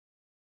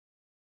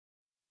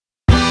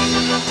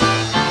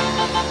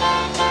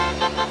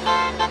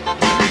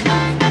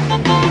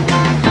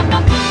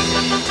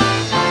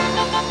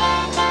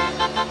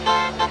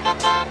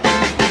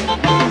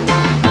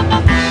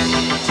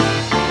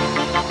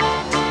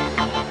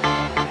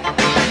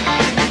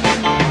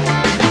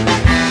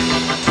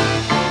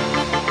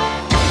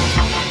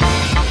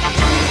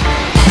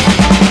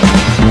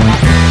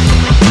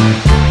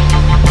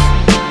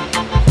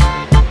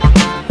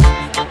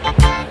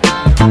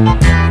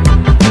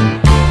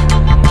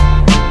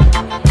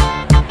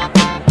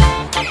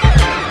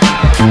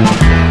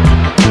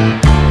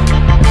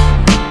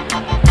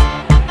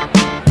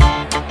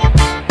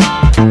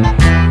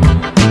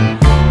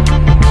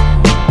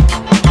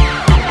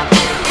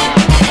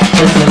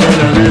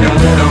little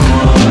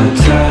more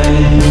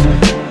time.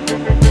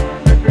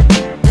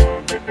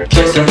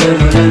 Just a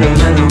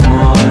little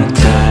more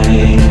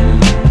time.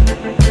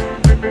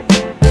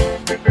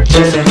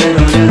 Just a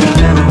little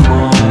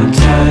more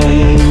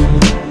time.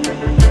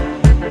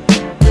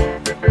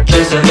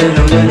 Just a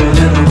little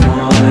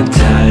more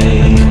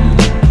time.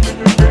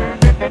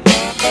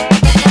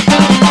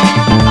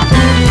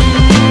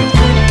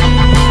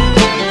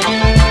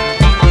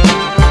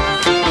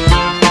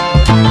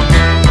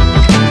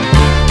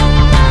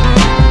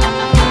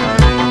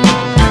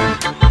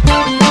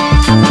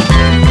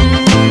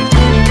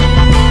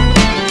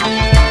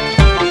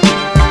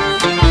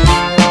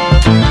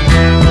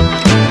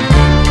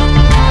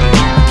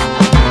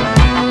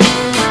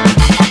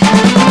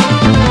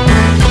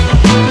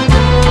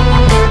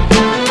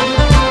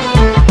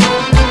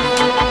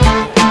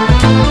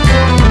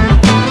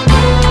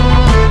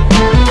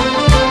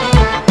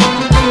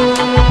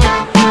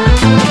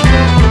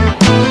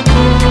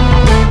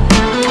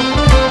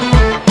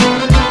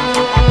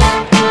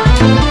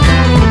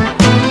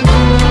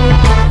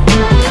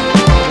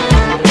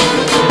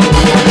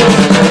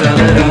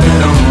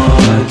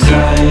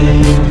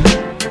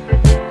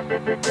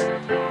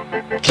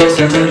 Just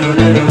a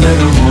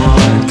little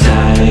more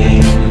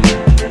time.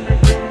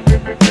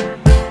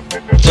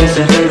 Just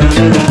a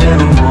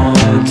little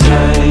more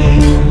time.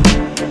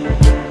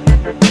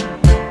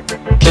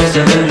 Just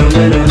a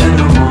little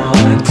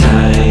more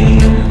time.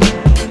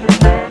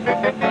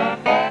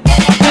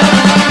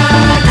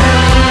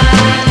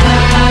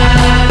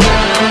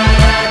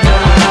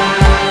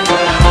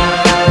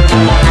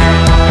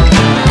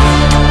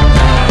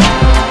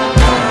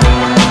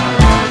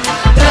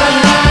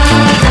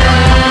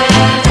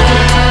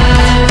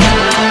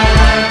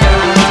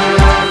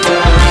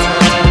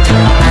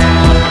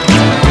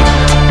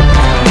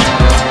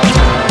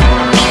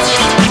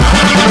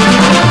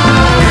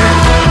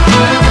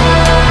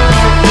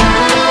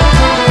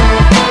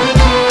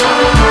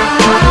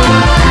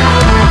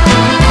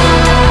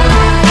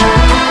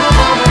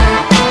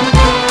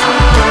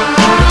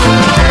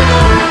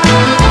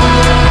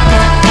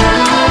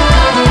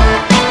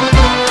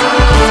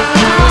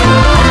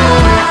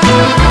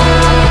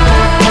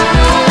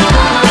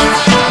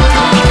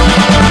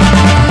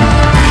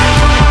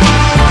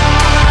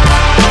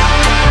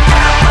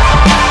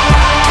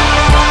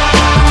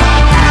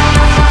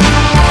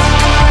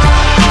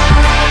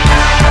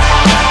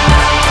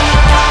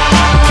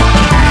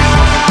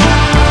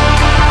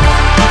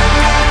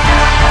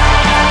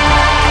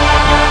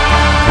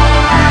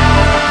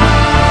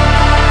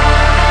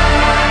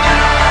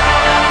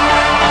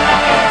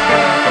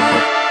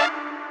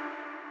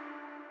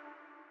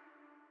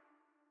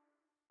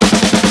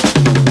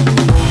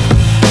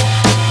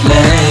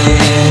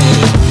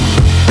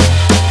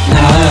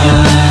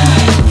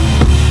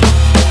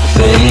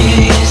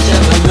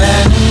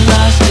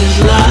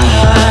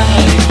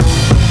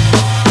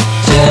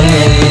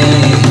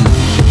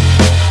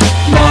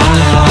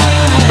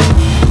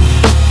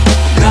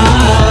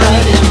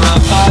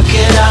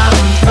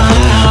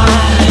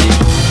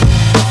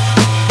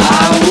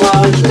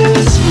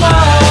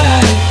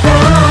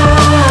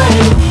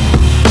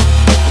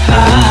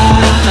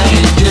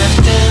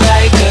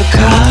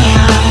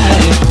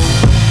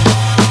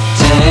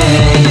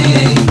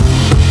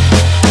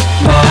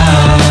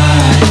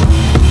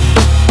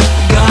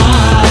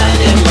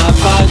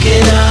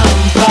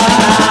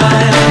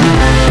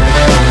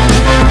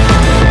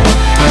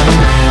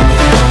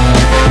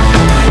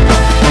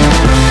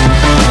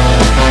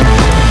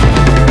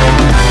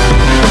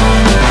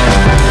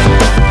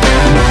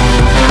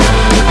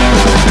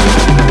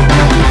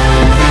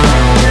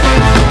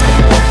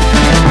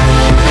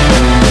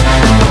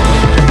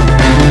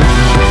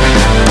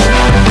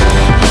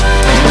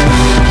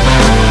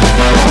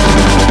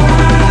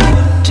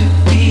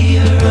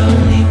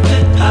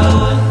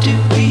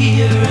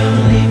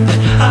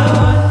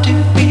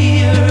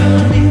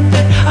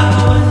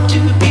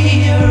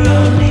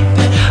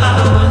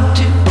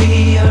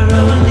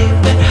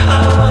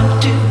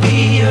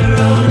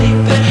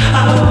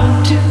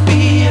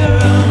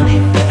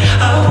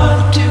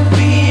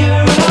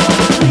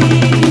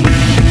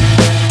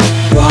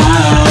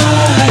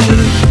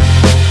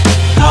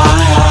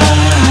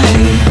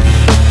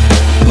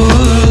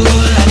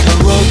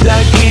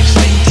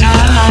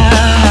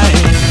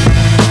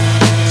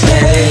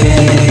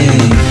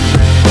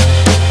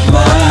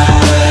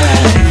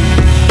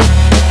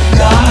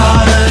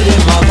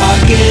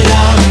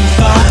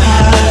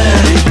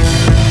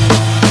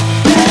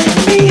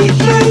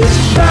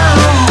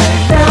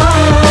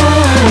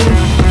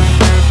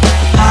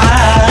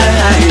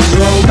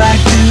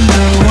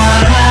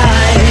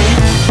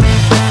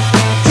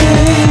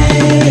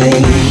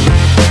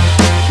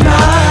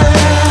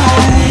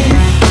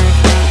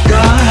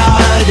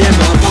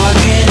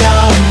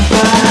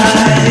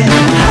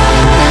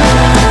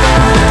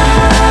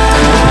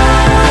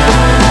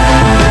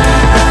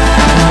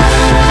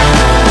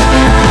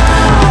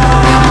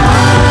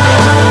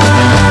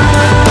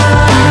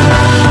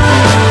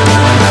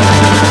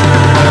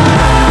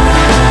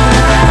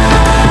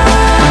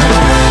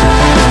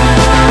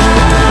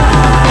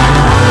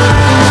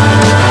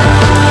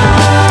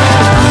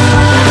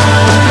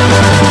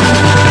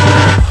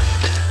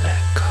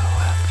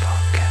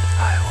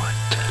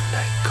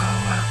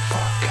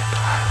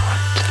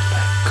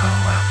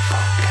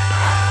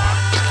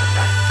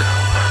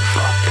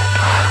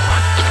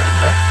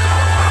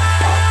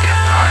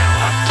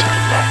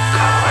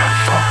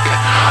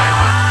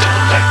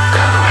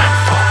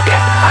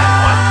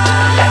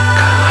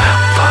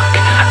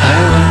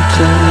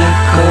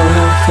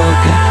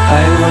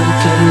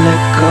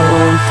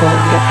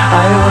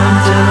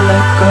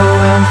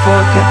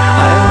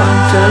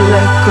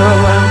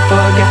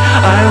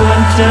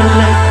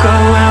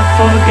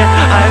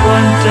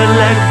 want to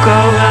let go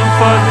and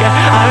forget.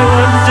 I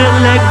want to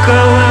let go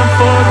and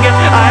forget.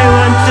 I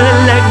want to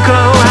let go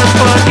and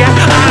forget.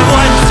 I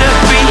want to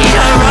be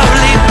your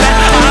only pet.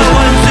 I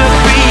want to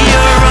be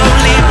your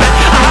only pet.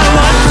 I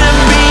want to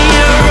be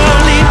your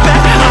only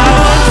pet. I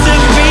want to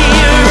be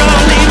your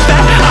only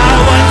pet. I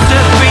want to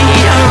be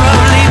your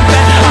only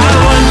pet. I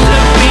want to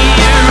be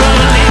your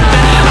only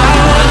pet. I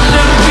want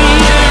to be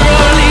your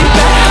only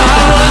pet.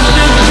 I want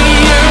to be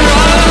your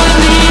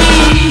only.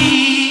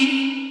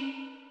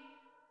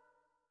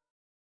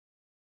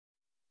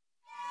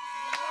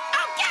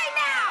 Okay,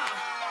 now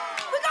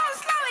we're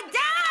gonna slow it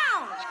down.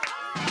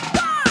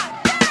 1,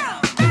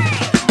 2, 3,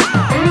 4.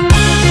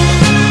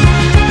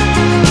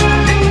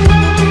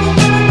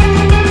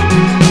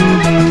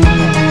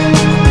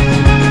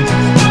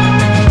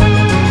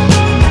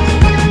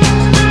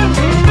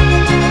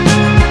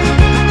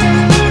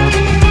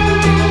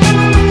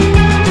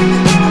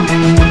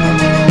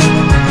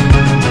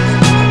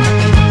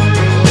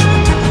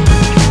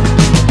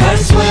 I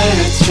swear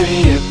it's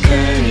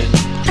reoccurring.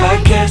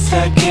 I guess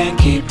I can't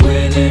keep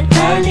with it.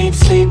 I need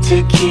sleep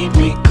to keep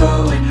me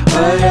going,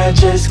 but I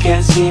just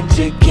can't seem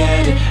to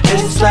get it.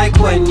 It's like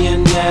when you're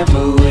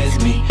never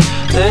with me,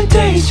 the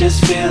days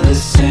just feel the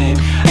same,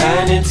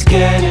 and it's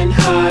getting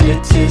harder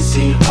to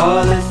see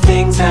all the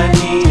things I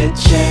need to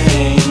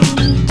change.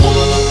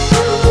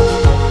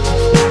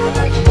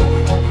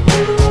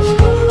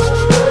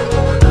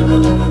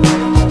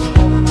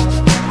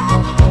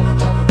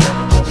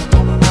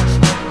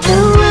 The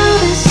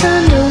world is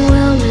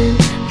underwhelming,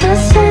 the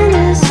sun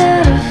is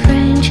out of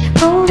range.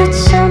 Hold it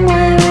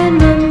somewhere in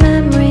my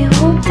memory,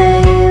 hope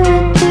that you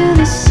would do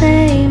the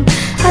same.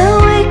 I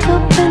wake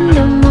up in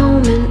the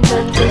moment,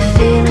 but the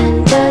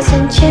feeling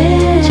doesn't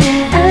change.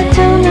 I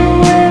don't know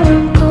where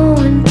I'm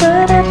going,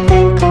 but I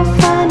think I'll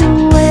find a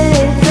way.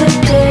 The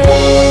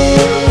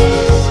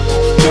days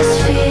just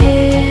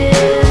feel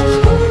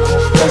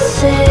the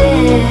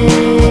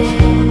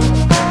same.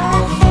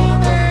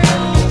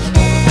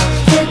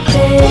 The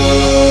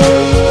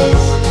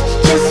days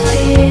just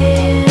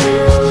feel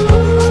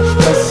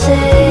the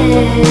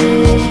same.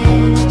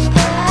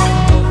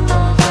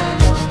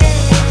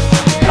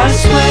 I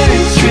swear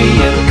it's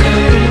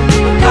reoccurring.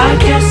 I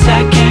guess I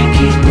can't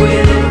keep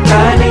with it. I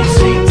need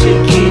sleep to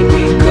keep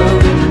me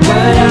going,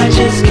 but I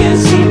just can't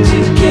seem to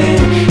get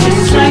it.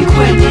 It's like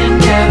when you're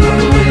never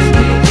with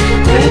me,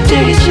 the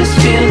days just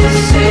feel the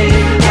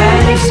same,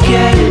 and it's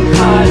getting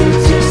harder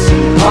to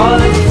see all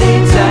the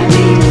things I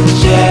need to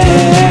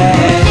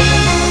change.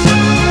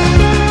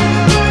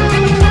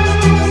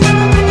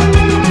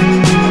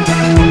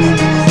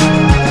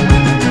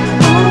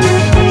 All the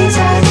things I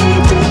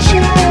need to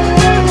change. I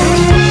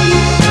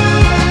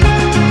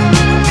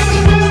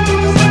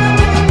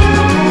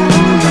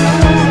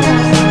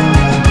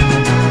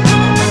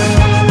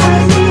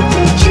need to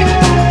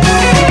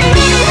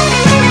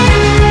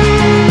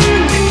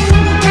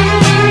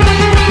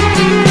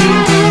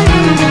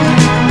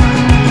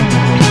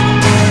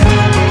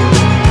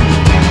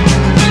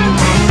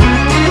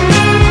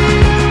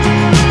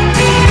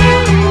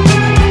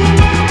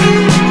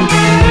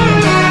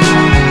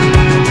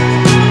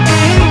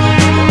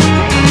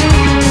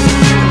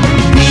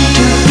Need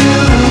to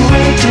feel the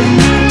weight and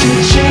need to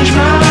change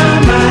my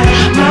mind,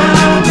 my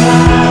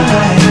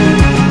mind.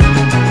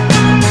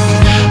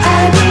 I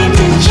need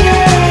to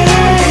change.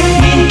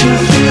 Need to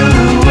feel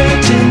the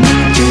weight and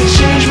need to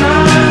change my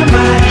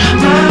mind,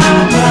 my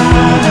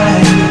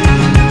mind.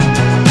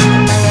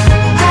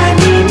 I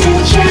need to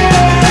change.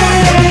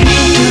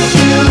 Need to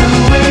feel the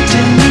weight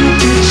and need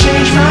to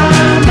change my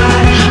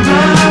mind,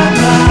 my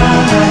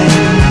mind.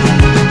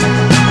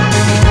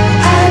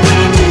 I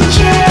need to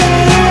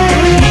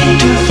change. Need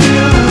to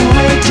feel the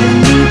weight and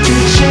need to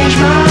change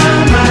my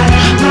mind,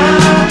 my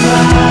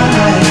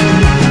mind.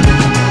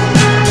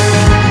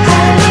 I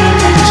need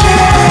to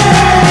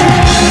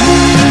change.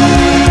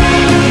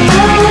 I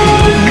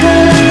wake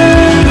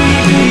up.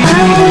 I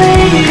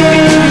wake up.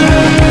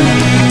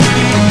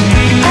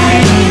 I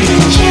need to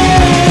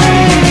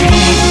change.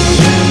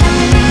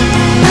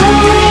 I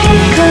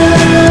wake up.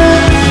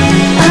 I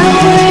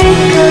wake up.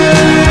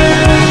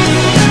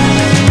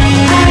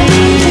 I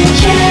need to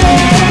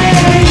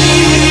change.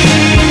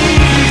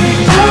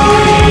 I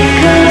wake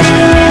up.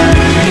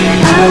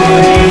 I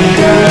wake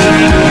up.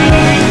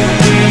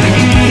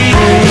 I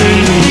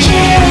need to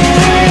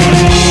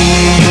change.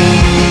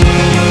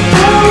 I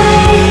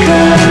wake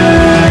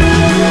up.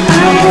 I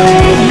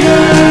wake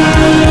up.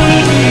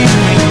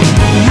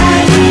 I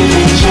need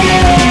to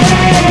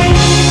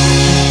change.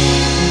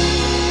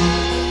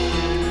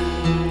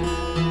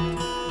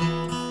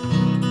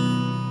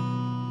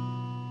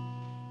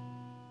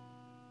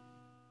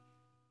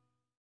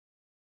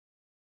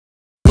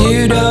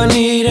 You don't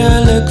need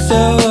to look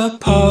so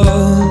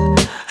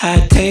appalled.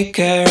 I take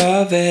care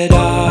of it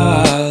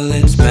all.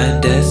 It's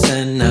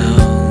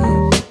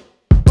medicinal.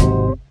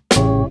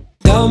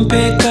 Don't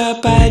pick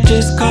up, I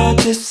just called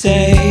to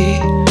say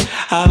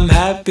I'm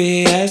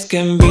happy as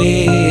can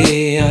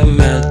be. I'm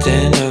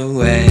melting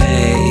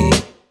away.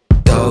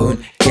 Don't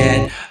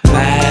get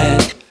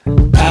mad.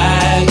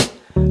 I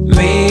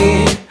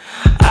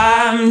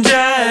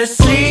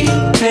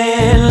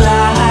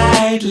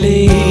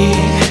lightly,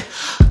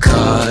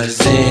 'cause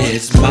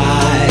it's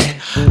my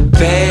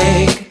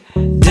big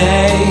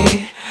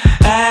day,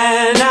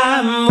 and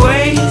I'm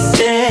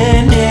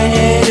wasting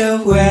it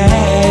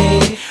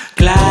away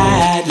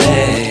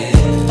gladly.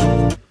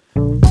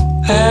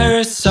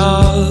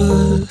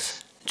 Aerosols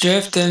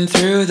drifting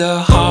through the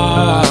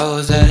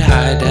halls at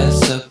high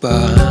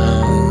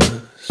decibels.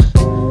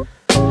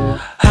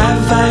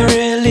 Have I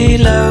really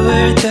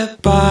lowered the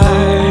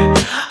bar,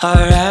 or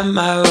am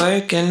I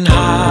working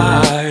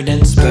hard,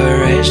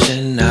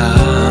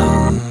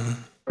 inspirational?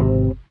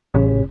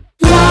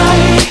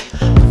 Lie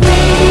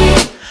me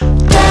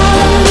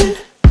down,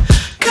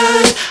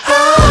 'cause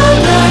I'm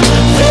not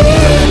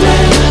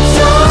feeling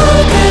so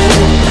good,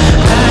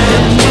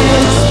 and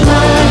it's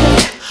my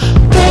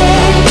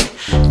big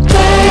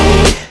day,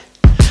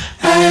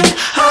 and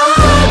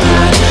I'm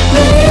not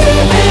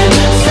leaving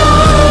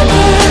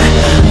somewhere,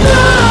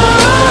 no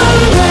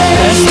way.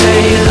 Last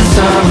day of the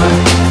summer,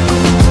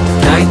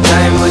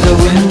 nighttime with the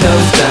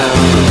windows down,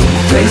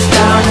 face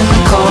down in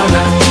the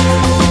corner,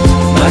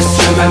 must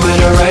remember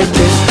to write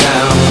this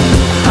down.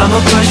 I'ma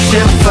push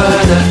it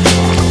further,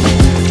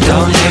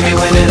 don't hit me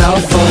when it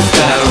all falls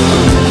down.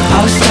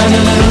 I'll stand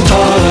a little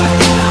taller,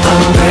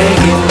 I'm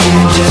begging you,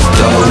 just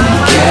don't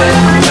get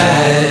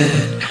mad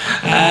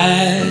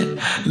at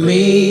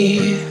me.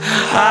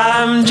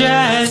 I'm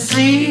just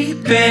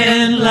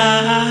sleeping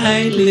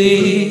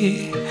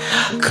lightly,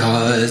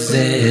 'cause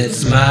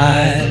it's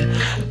my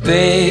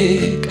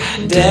big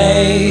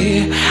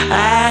day,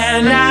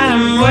 and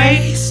I'm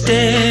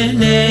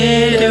wasting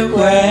it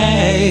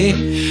away.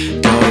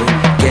 Don't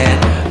get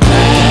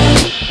mad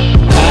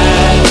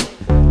at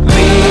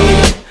me,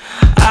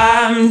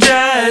 I'm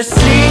just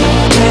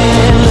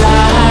sleeping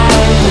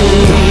lightly,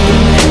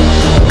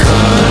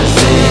 'cause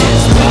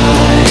it's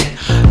my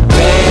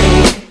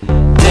big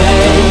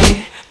day,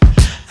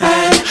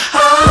 and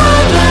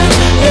I'm not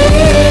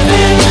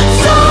leaving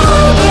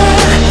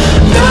somewhere,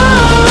 no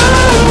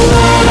way.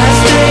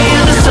 Last day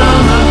of the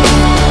summer,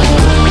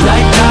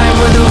 nighttime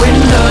with the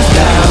windows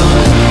down,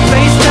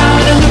 face down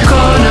in the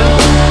corner,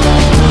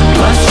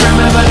 must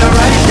remember to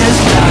write this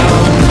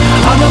down.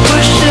 I'ma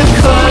push it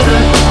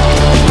further,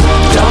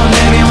 don't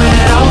hit me when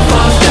it all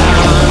falls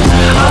down.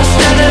 I'll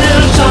stand a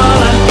little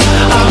taller,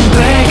 I'm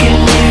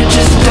begging you,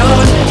 just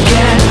don't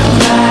get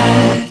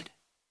mad.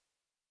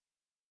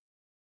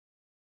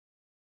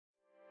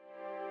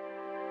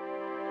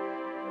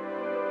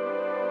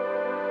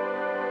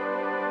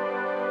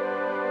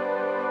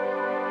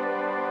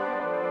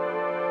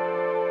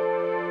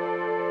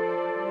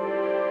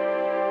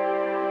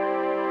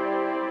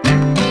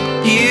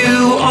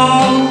 You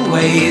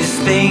always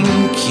think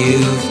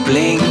you've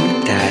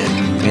blinked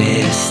and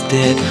missed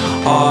it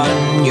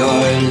on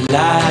your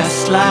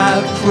last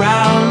lap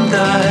round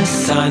the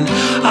sun.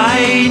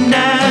 I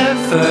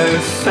never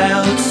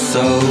felt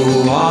so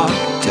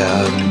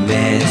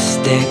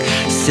optimistic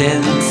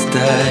since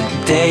the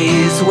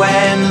days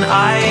when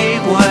I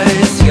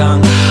was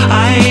young.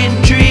 I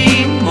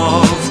dream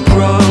of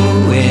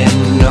growing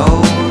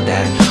old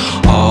and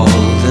all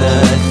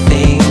the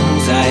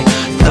things I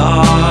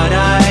thought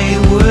I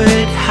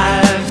would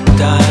have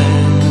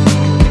done.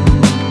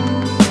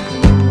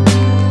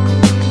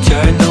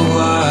 Turn the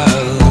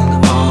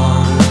world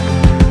on.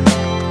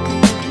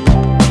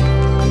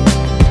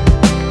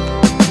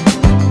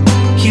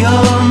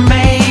 You'll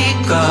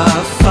make a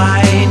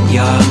fine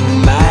young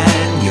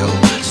man, you'll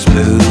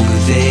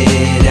smooth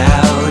it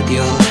out,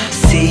 you'll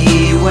see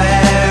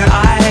where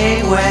I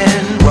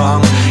went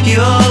wrong.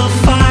 You'll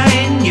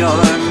find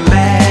your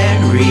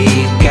merry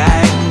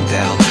gang,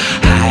 they'll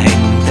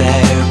hang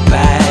their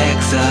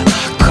bags a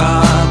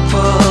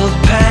couple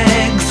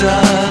pegs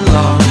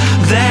along.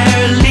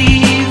 They're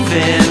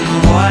leaving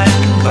one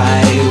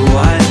by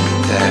one,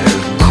 they're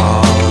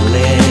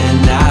calling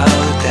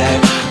out,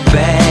 they're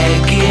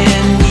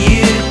begging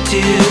you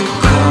to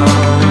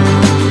come.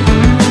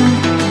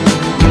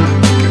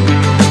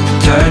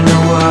 Turn the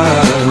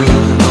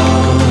world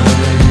on.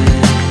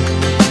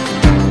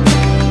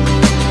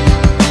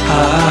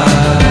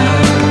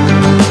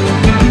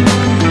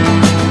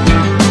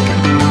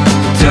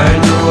 Turn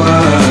the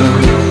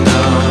world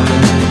on.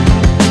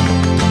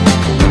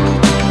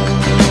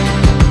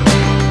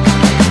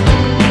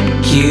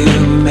 You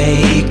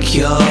make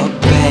your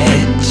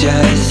bed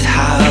just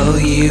how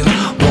you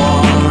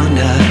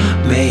wanna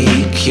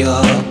make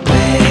your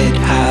bed,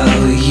 how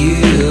you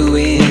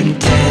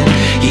intend.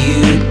 You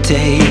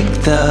take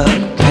the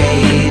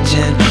page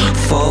and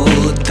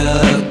fold the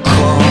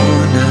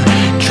corner,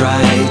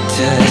 try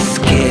to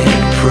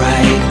skip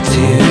right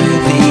to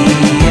the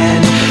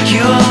end.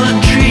 You'll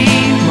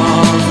dream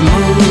of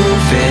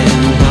moving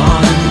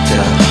on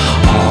to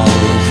all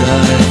the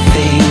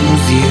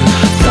things you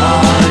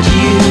thought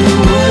you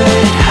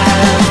would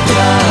have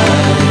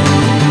done.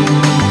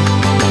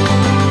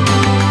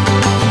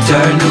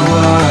 Turn the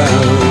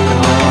world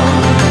on.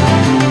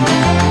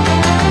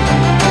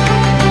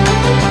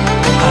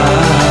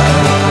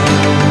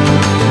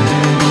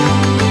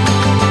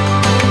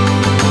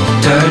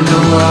 Turn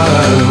the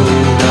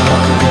world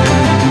on.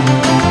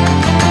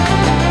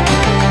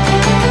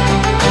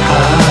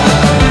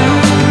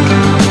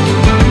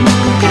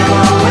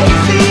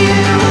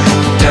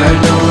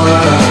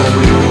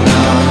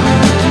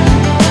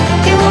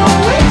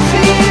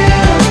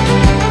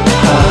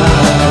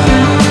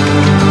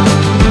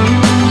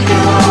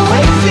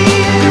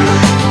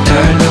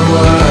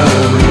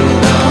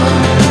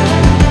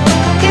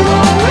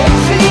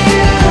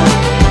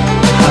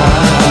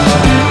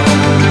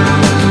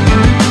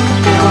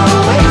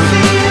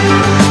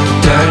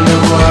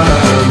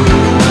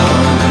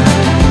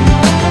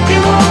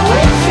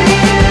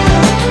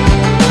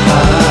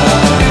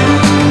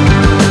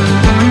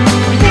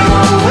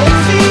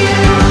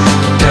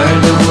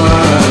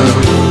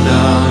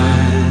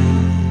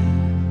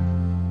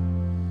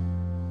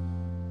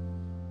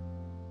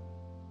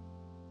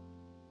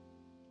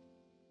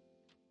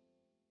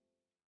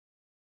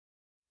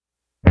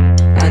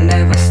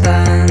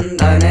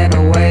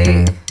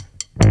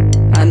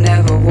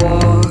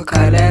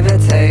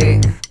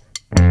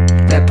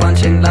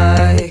 punching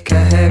like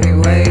a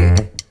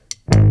heavyweight.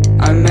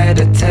 I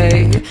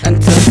meditate and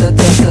take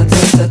it.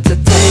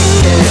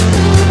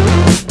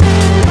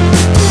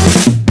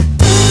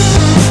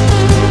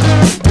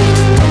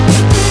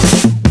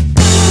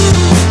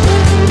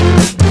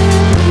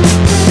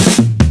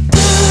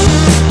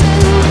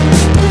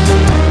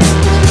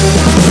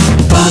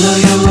 Follow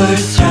your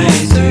words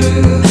right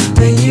through.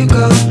 When you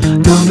go,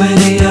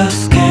 nobody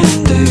else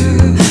can do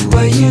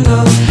what you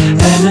know.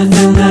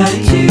 Anything that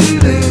you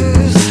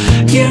lose,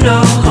 you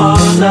know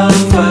all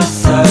of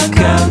us are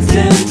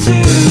counting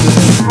too.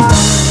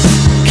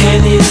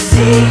 Can you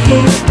see,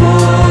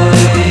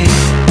 boy?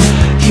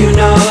 You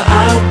know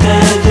out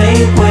there they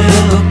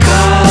will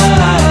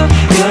cut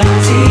your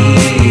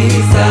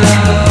teeth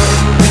out.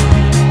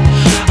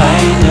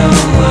 I know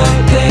what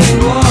they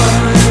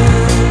want.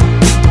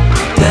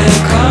 They're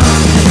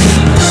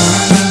coming.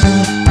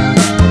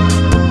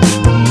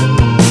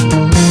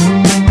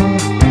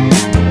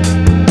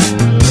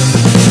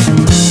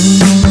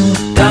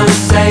 Don't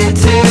say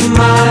too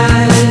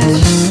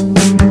much.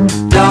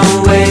 Don't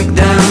wake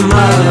them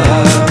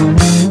up.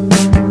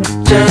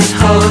 Just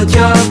hold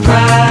your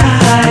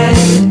pride.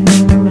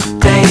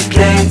 They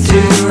play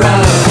too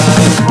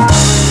rough.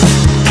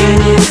 Can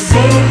you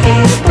see,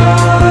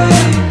 boy?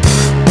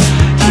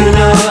 You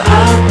know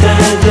out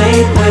there they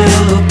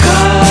will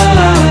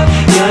cut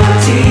your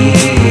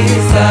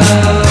teeth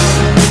out.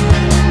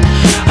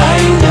 I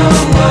know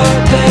what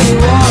they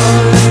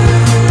want.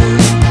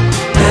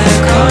 They're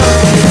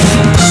coming.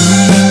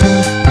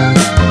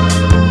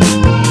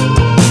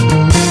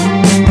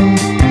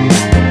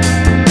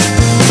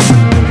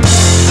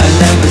 I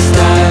never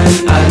stand,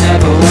 I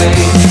never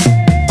wait.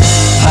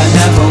 I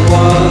never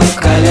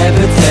walk, I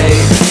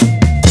levitate.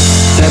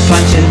 They're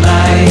punching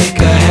like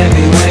a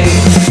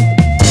heavyweight.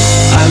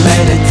 I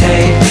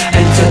meditate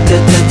and take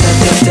it.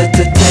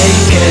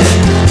 Take it.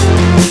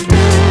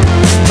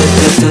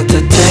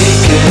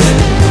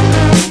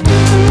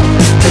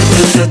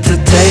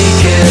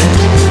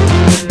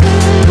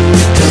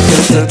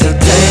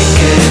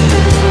 Take it.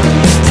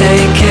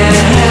 Take it.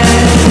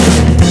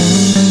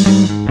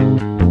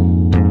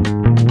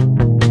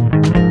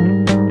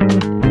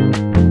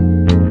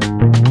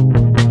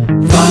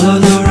 Follow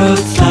the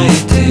roads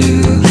like do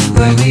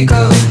where we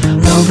go.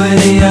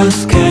 Nobody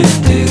else can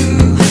do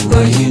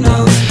what you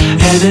know.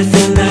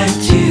 Anything that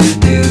you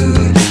do,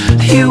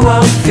 you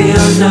won't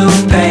feel no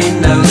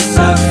pain, no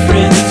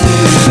suffering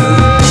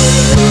too.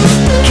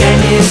 Can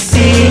you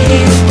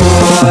see,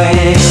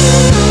 boy?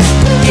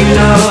 You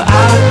know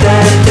out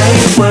there they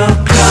will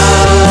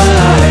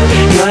cut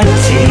your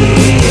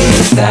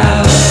teeth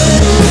out.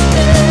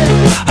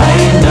 I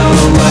know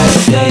what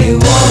they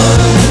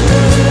want.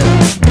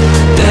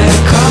 They're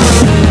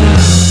coming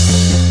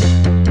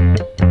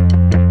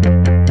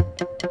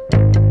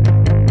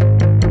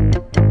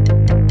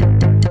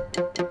out.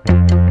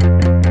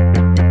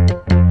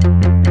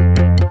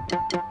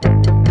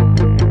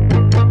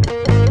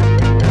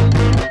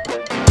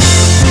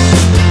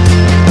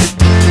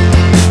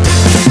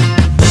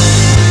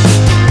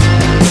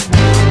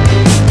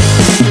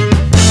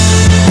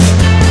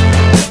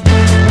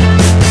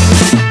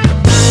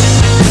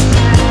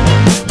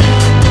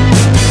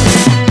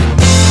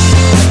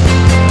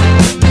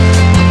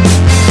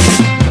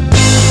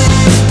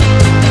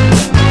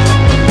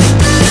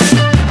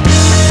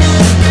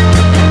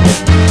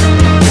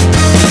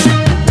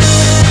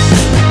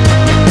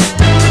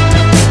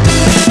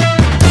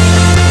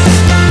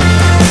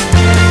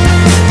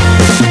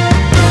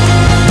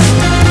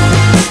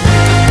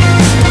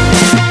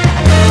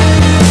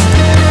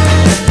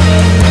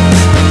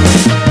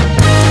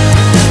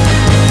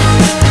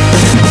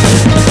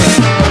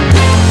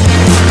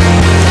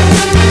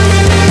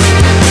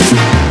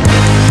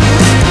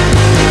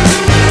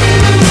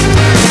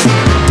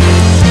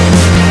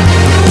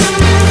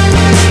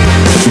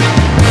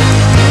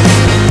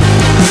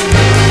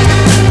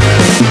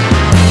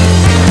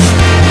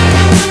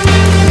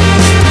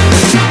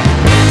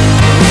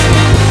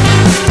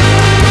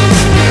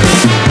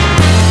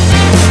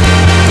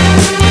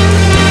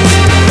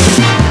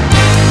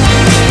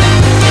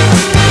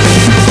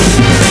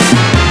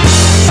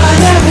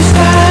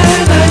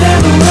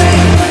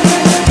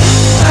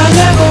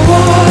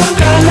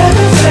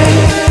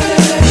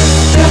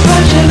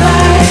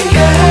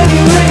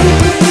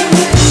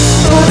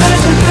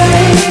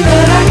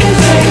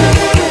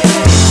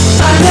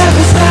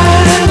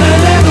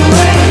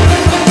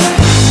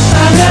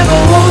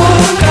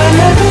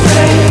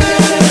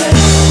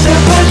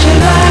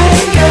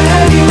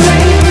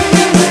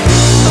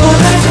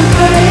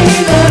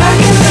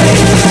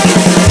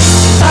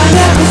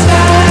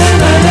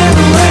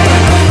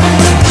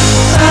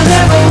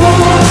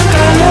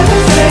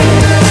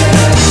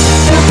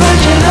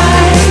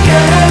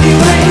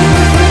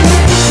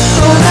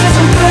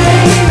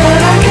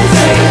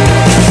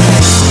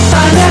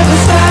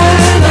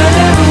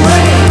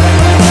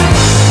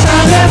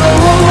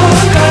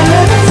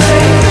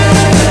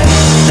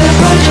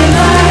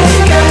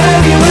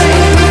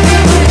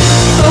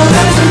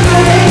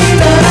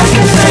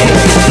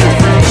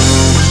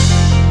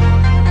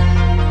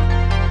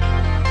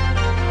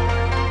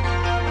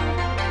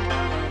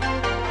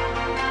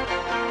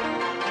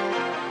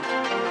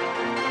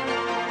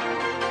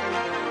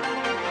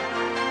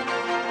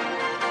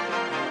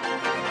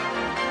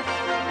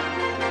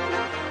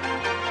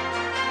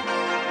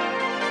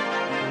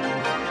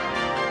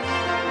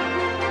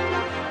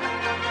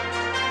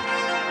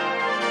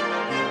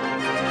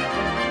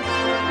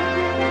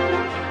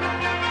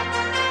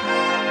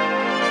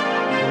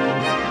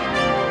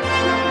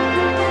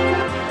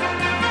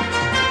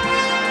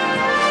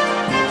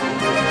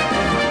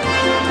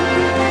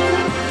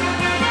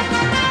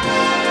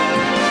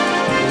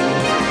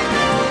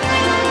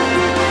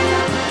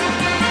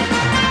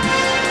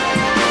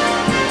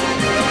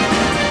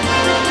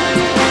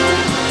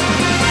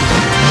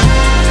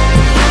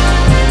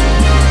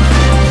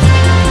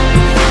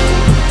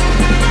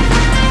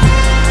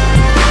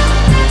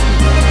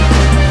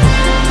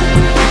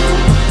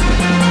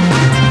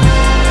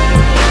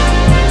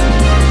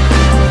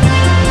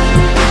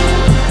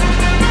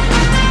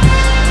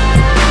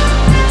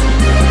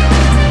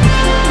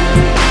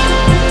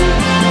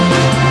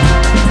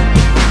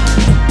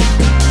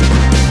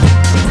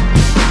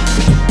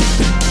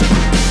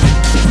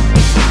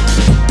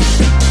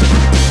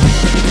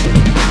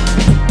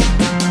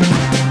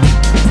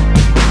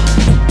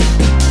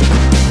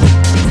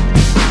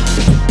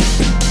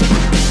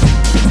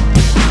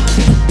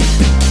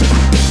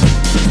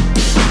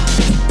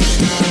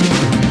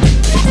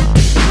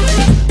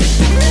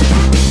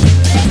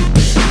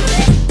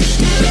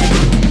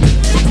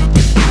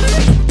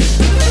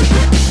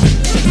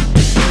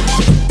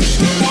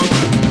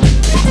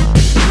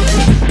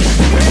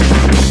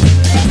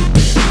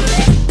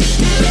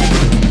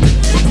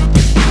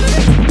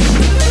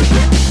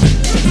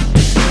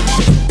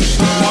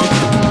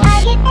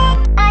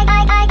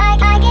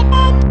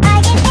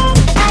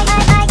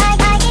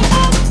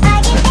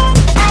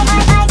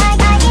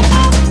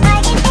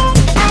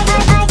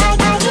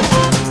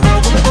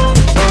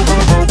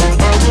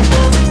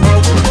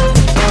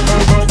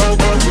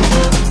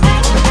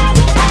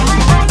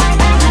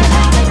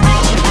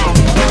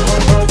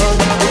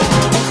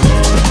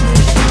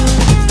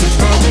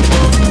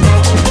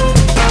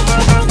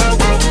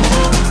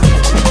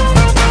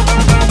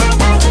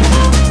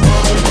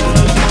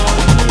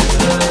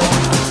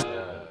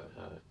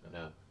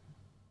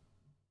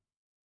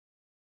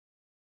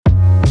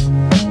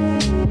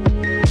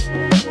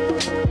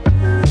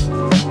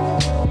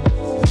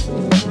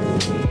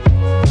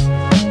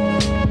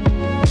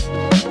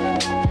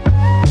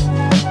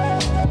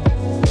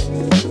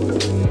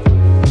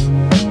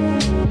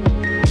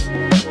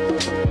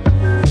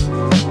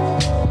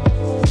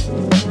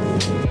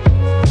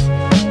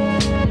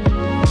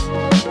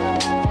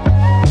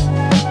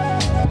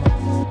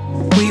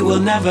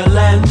 never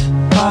lend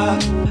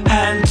a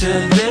hand to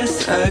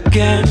this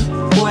again.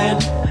 When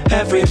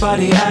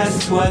everybody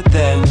asks what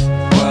then,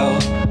 well,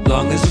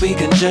 long as we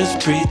can just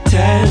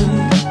pretend.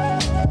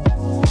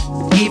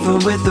 Even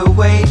with the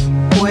weight,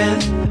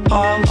 with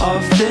all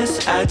of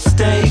this at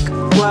stake,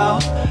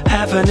 well,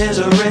 heaven is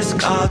a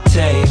risk I'll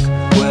take.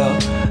 We'll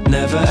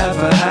never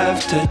ever have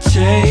to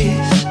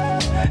chase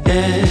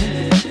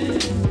it.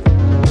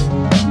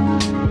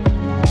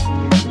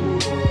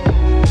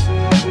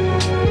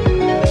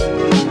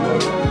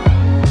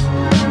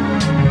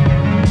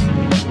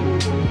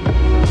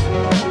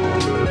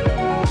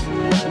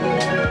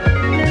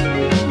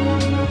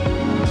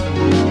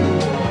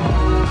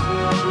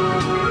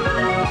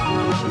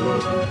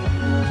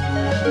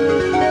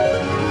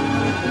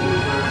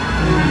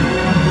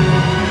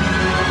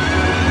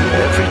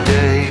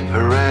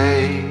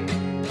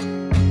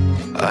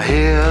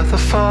 The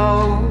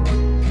folk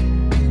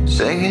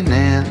singing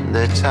in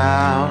their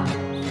towns,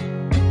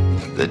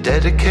 they're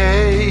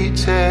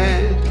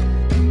dedicated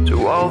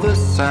to all the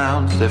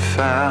sounds they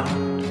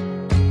found.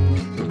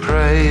 In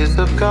praise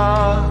of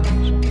God,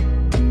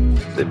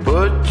 they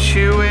put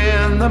you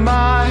in the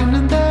mind,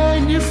 and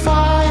then you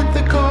find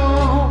the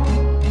goal.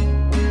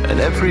 And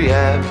every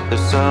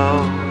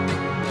episode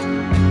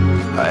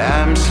I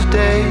am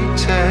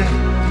sedated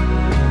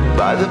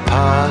by the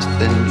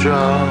passing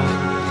drop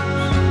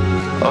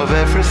of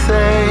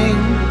everything,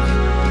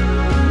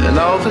 and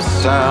all the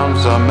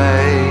sounds are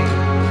made.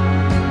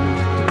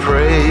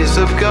 Praise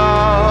of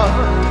God,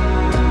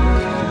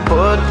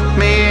 put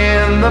me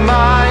in the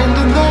mind,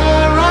 and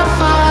there I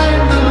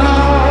find the Lord.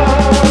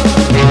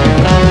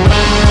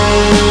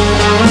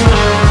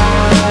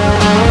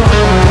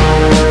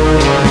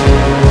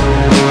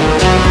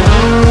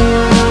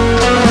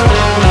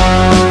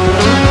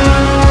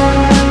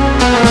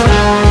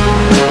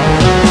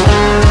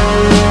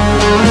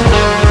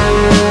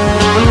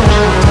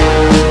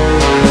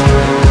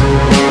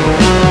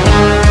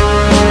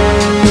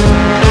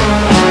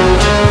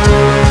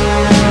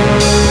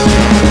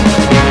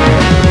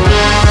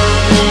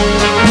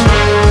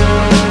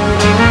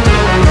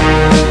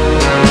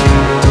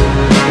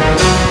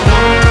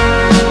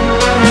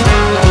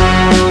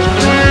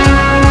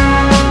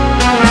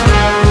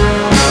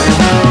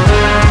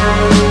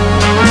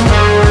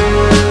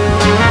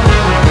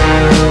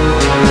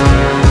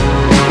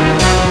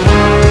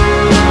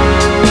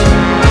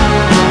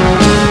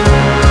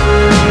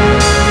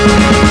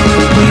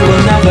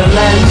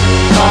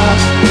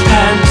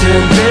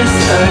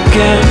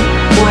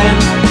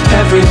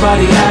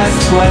 Everybody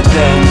asks what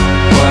then,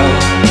 well,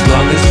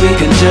 long as we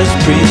can just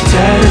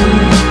pretend.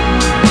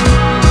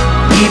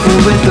 Even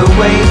with the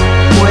weight,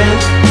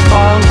 with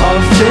all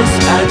of this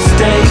at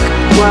stake,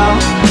 well,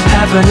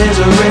 heaven is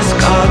a risk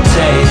I'll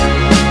take.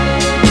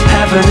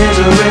 Heaven is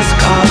a risk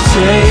I'll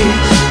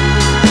chase.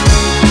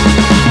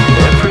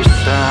 Every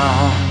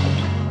sound,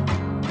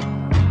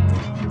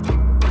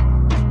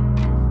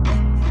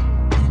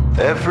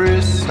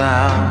 every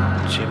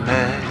sound you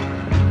make,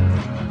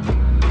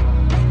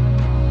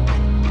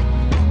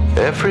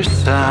 every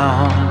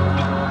sound,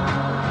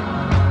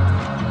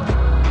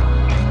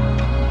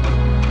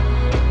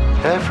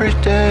 every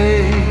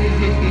day,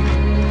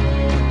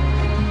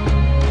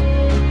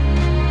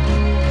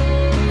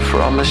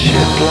 from a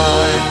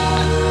shipwright,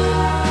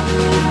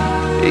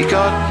 he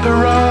got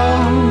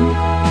around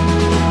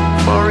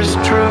for his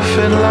truth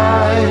in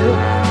life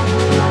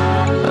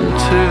and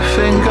tooth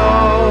in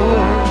gold.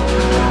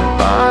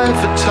 By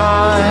the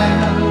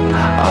time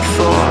I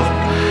thought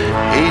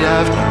he'd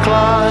have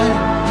climbed,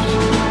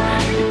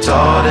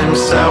 taught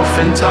himself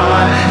in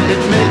time,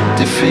 admit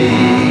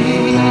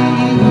defeat.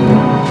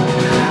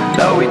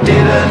 No, he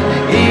didn't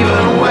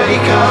even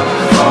wake up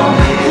from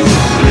his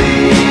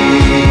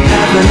sleep.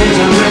 Heaven is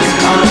a risk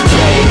I'll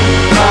take.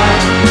 I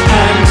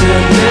hand to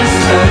this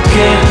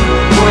again.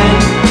 When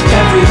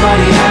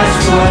everybody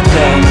asks what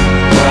then,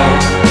 well,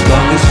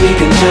 long as we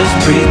can just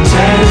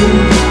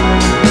pretend.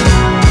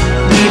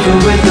 Even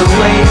with the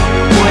weight,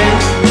 with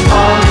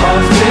all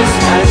of this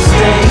at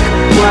stake,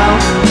 well,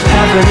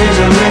 heaven is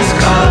a risk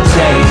I'll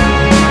take.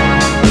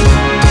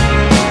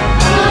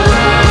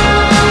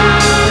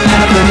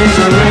 Heaven is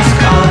a risk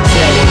I'll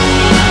take.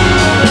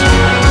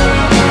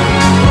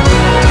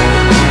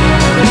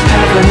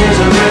 Heaven is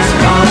a risk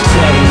I'll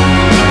take.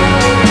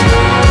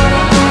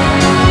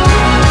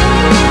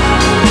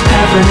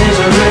 Heaven is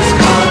a risk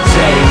I'll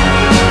take.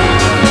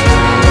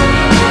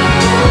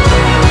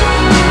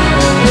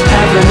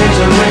 Heaven is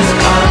a risk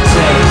I'll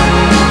take.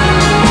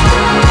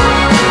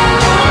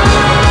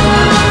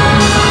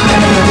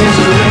 Heaven is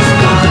a risk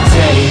I'll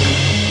take.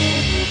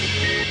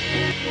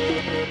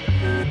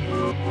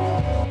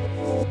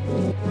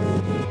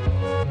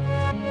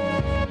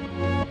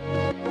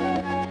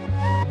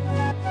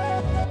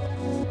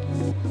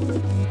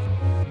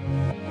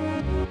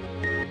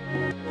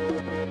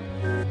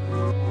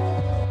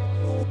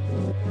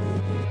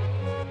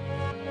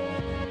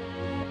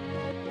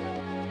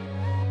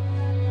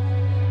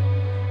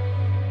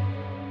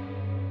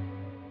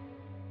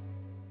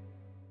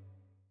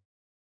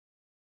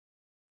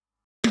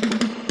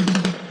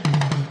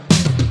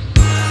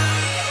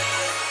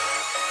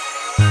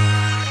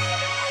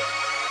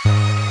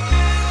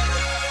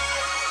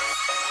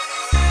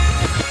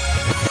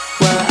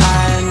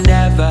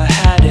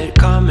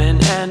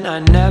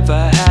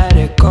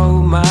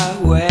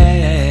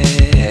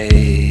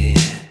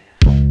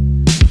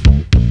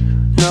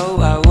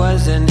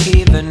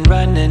 been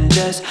running,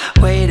 just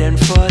waiting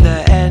for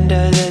the end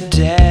of the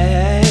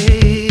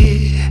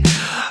day.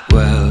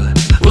 Well,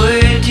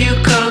 would you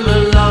come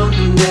along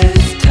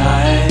this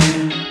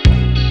time?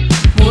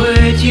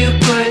 Would you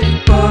put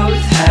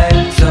both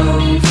hands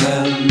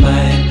over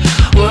mine?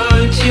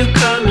 Won't you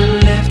come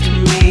and lift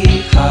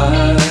me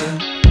up?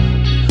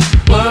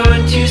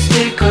 Won't you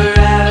stick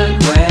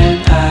around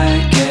when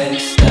I get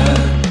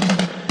stuck?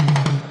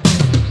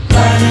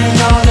 Running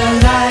all the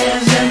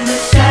liars and the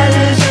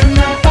sellers and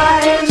the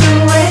buyers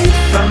away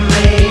from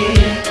me.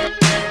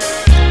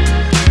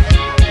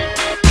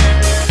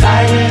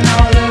 Fighting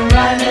all the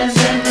runners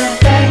and the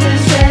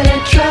beggars that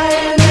are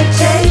trying to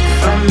take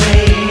from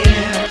me.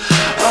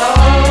 Oh,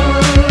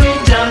 we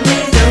don't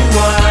need to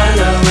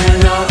wallow in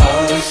our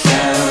old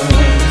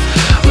selves.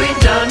 We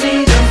don't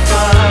need to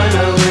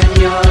follow when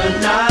you're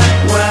not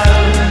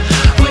well.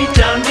 We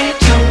don't need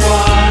to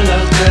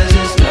wallow 'cause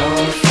it's no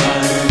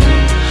fun.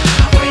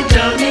 We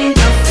don't need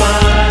to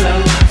follow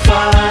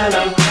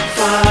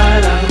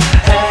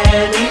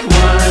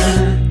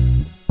anyone.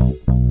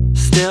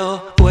 Still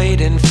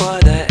waiting for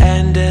the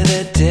end of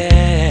the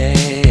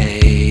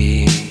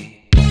day.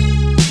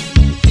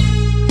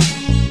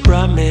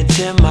 Rummage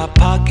in my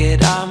pocket,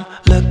 I'm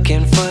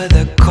looking for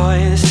the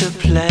coins to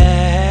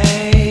play.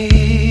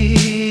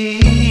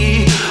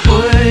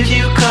 Would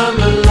you come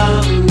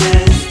along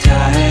this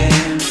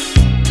time?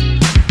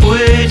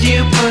 Would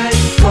you put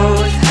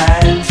both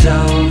hands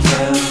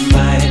over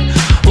mine?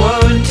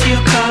 Won't you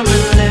come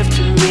and lift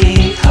me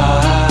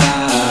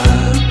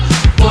up?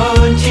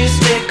 Won't you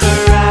stick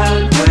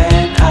around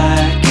when I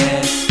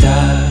get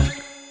stuck?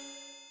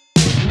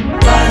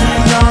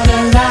 Running all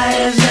the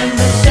liars and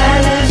the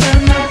sellers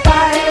and the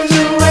buyers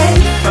away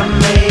from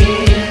me.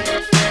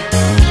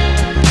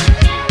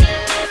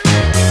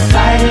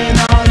 Fighting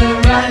all the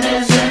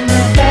runners and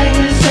the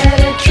beggars that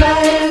are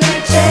trying to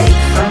take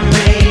from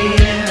me.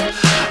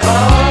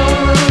 Oh,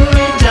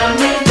 we don't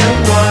need to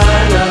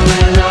wallow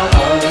in our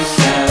old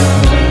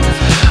selves.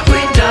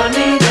 We don't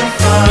need to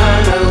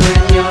follow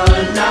when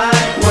you're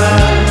not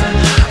well.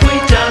 We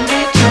don't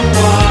need to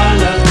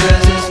wallow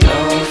 'cause it's no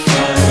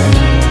fun.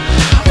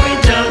 We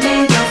don't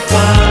need to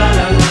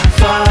follow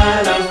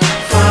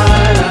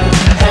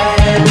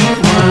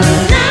anyone.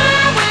 Now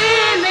we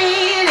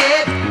need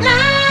it.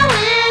 Now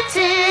we're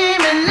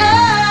teaming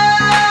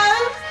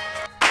up.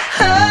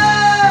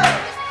 Oh.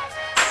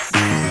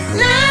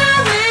 Now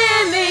we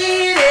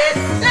need it.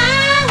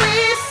 Now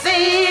we've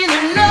seen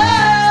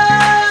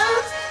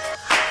enough.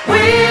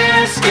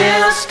 We're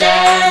still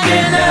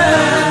standing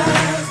up.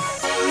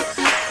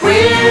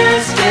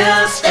 We're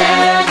still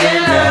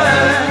standing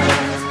up.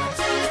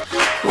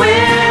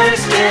 We're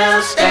still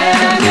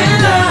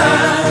standing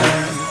up.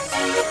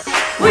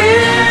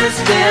 We're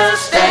still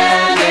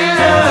standing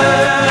up.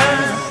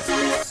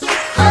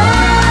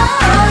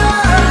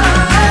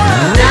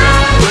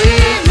 Now we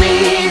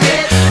mean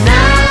it.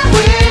 Now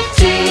we're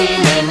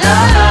teaming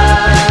up.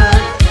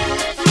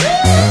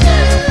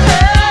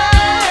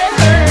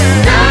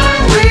 Now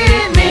we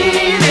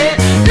mean it.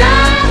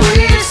 Now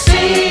we've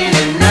seen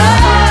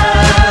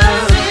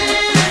enough.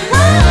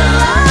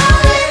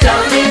 We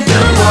don't need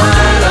to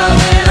wallow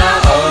in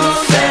our old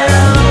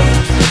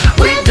selves.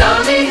 We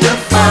don't need to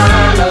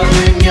follow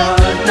when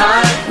you're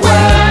not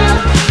well.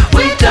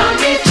 We don't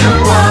need to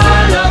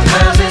wallow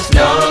 'cause it's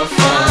no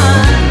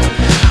fun.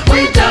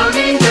 We don't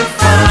need to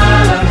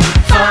follow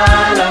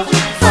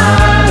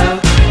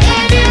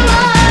anyone.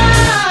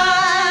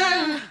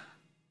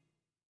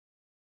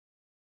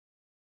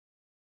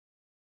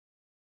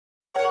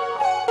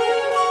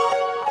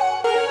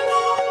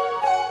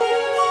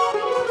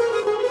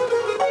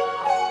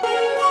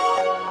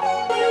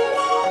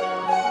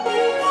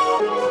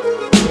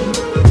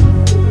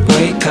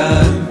 Wake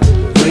up,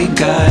 we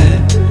got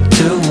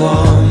to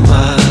warm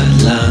our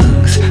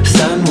lungs.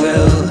 Sun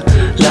will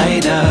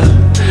light up,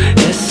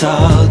 it's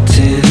all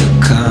to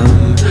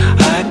come.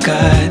 I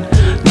got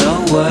no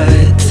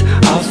words,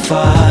 I'll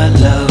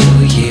follow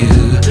you.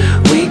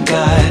 We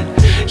got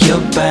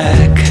your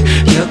back,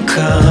 you're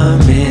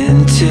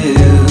coming too.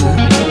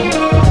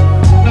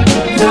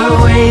 The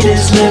weight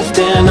is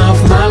lifting off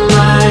my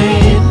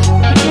mind,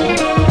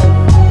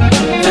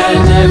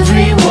 and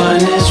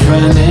everyone is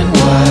running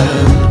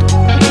wild.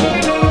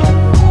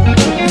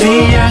 The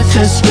earth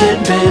has split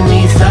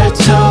beneath our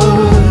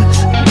toes,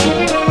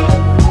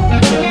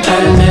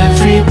 and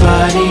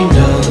everybody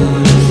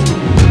knows.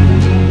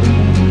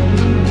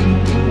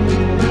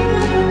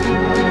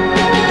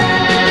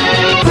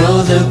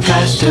 Roll the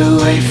past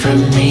away from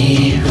me,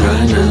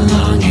 run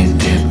along and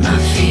dip my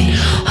feet.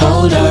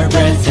 Hold our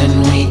breath and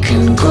we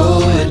can go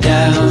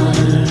down.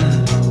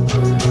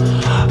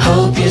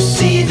 Hope you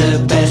see the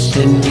best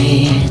in me,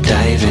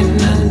 diving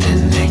under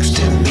next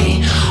to me.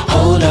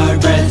 Hold our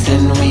breath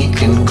and we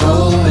can go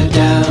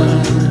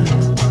down.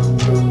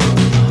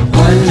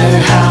 Wonder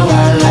how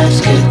our lives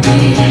could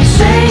be.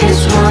 Say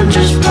it's one,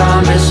 just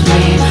promise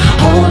me.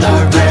 Hold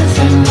our breath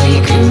and we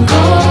can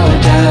go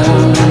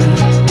down.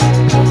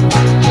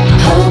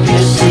 Hope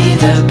you see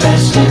the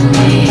best in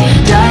me,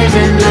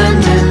 diving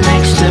under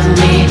next to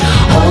me.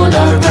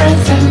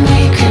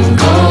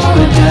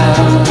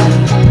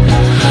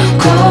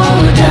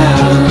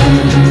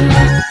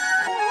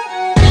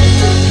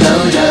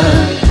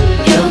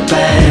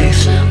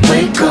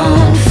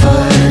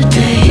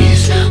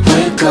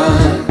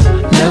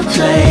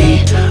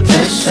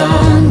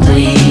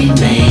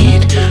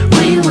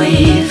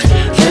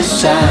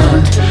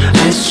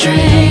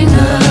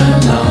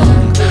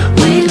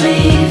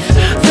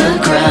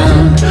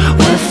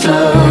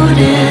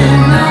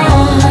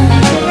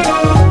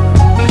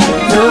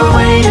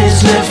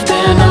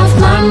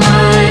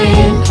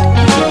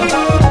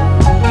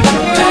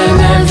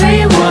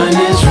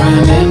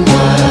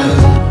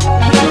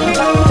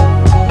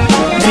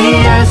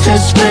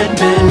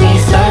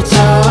 beneath our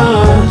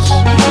toes,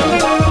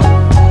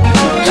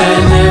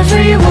 and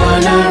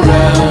everyone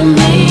around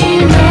me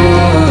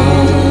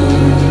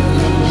knows.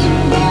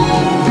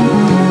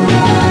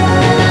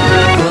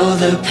 Roll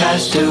the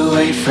past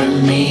away from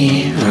me,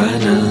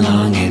 run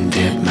along and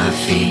dip my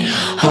feet.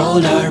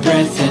 Hold our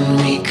breath and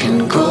we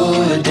can go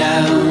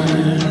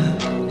down.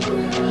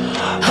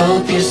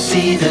 Hope you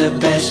see the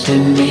best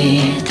in me,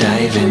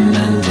 diving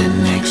under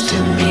next to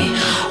me.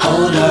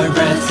 Hold our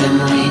breath and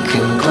we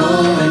can go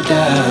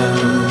down.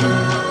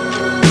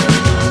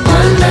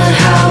 Wonder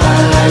how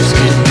our lives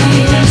could be.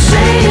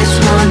 Say it's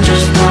one,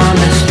 just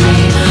promise me.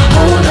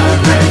 Hold our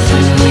breath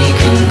and we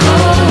can go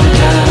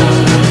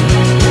down.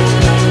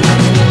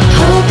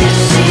 Hope you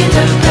see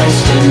the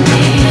best in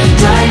me,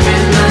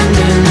 diving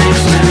under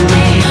next to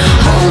me.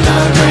 Hold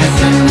our breath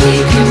and we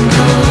can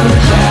go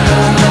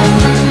down.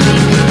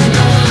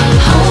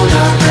 Hold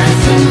our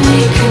breath and we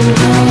can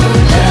go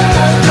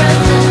down.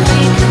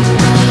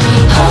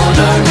 Hold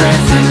our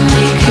breath and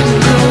we can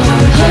go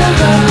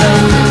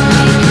down.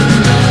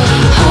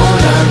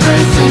 Hold our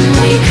breath and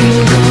we can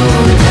go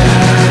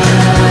down.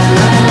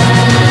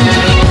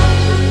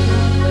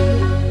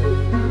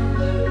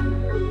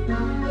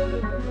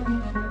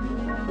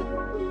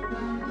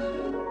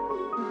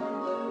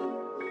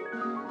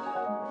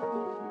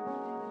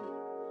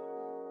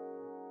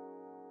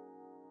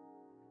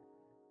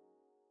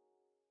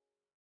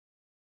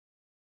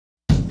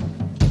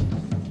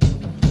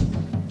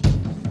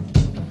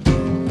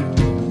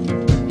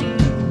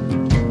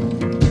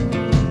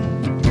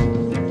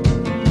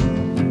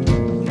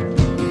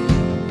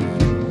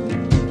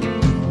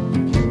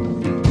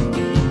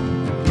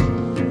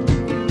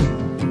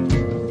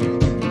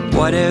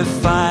 What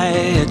if I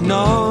had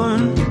known?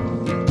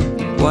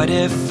 What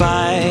if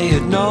I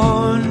had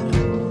known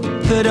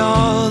that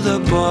all the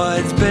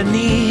boards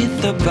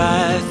beneath the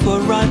bath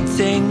were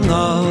rotting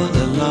all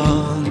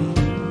alone?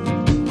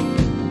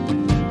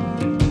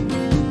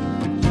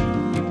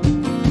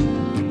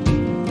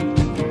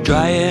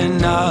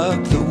 Drying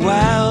up the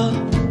well,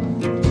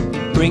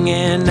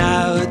 bringing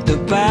out the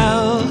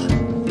bell.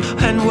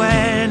 And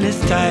when it's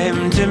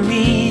time to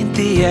meet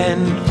the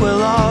end,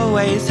 we'll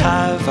always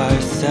have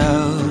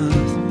ourselves.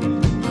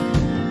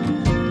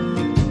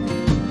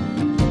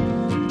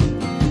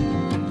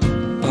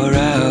 Or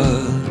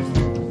else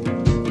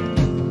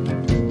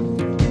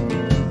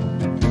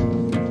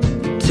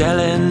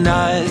telling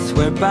us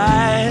we're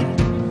bad,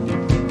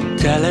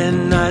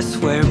 telling us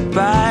we're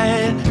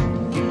bad.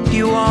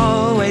 You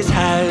always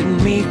had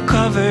me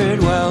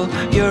covered, well,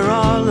 you're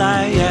all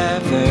I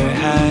ever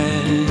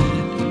had.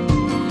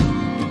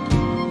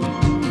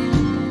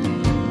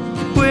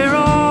 We're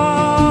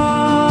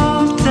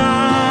all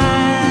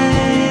dying.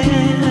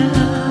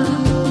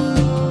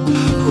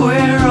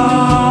 We're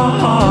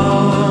all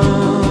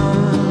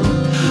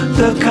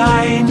the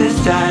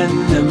kindest and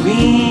the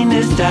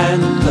meanest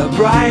and the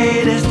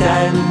brightest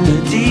and the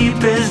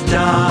deepest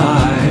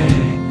dark.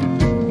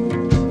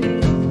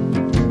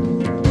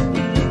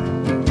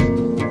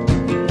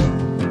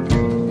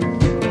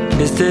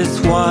 Is this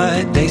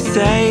what they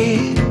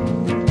say?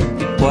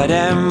 What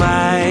am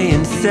I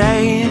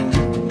insane?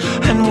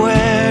 And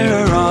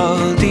where are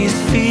all these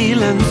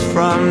feelings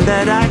from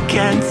that I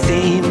can't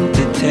seem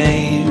to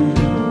tame?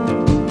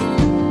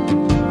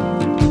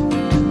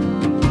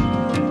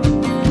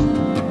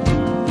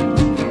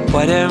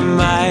 What am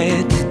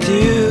I to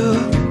do?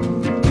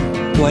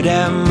 What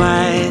am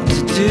I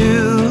to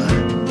do?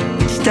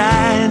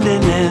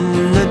 Standing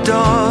in the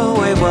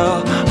doorway,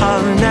 well,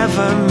 I'll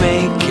never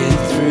make it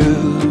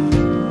through.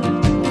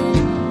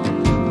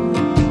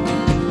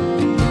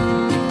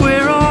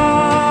 We're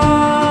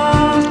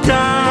all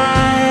dying.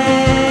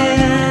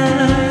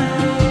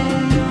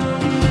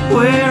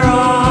 We're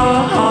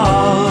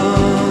all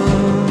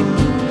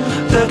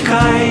the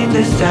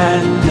kindest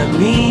and the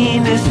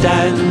meanest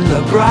and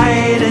the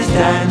brightest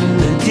and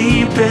the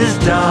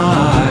deepest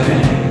dark.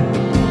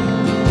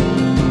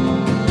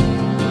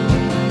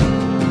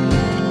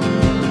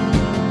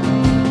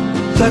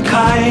 The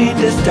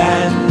kindest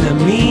and the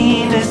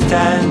meanest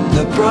and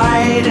the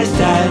brightest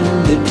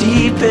and the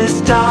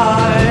deepest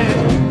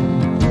dark.